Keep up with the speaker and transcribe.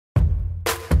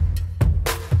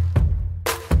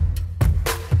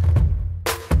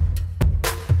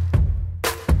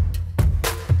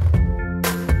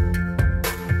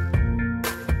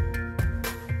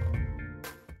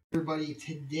everybody.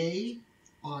 Today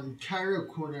on Chiro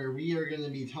Corner, we are going to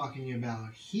be talking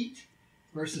about heat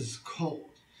versus cold,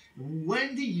 and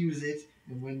when to use it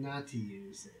and when not to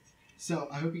use it. So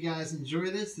I hope you guys enjoy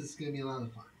this. This is going to be a lot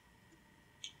of fun.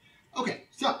 Okay,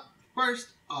 so first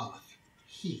off,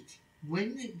 heat.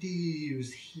 When do you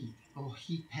use heat? Oh,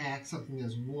 heat pack, something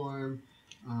that's warm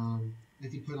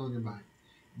that you put on your body.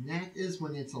 And that is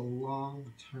when it's a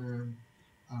long-term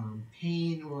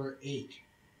pain or ache.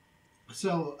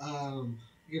 So,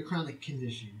 your chronic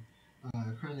condition,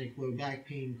 chronic low back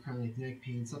pain, chronic neck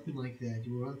pain, something like that,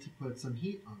 you want to put some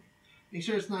heat on it. Make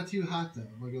sure it's not too hot though.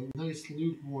 Like a nice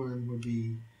lukewarm would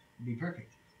be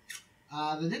perfect.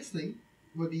 The next thing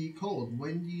would be cold.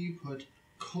 When do you put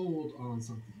cold on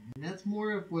something? And that's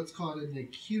more of what's called an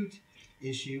acute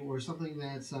issue, or something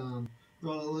that's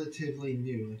relatively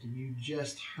new. Like if you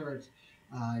just hurt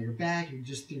your back, you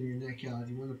just threw your neck out,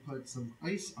 you want to put some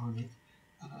ice on it.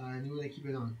 And you want to keep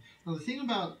it on. Now the thing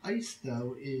about ice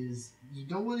though is you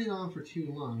don't want it on for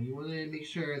too long. You want to make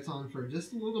sure it's on for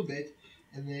just a little bit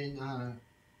and then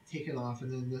take it off,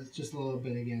 and then just a little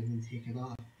bit again and take it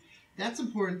off. That's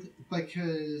important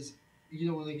because you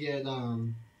don't want to get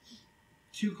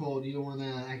too cold. You don't want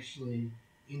to actually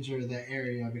injure the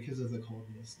area because of the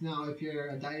coldness. Now if you're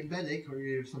a diabetic or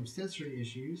you have some sensory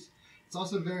issues, it's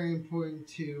also very important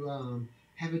to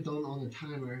have it done on a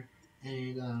timer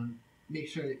and make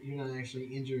sure that you're not actually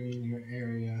injuring your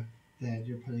area that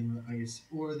you're putting the ice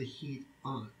or the heat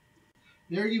on.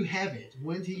 There you have it.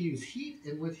 When to use heat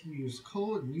and when to use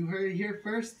cold. And you heard it here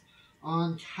first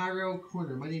on Chiro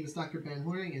Corner. My name is Dr. Ben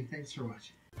Horning, and thanks for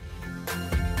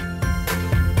watching.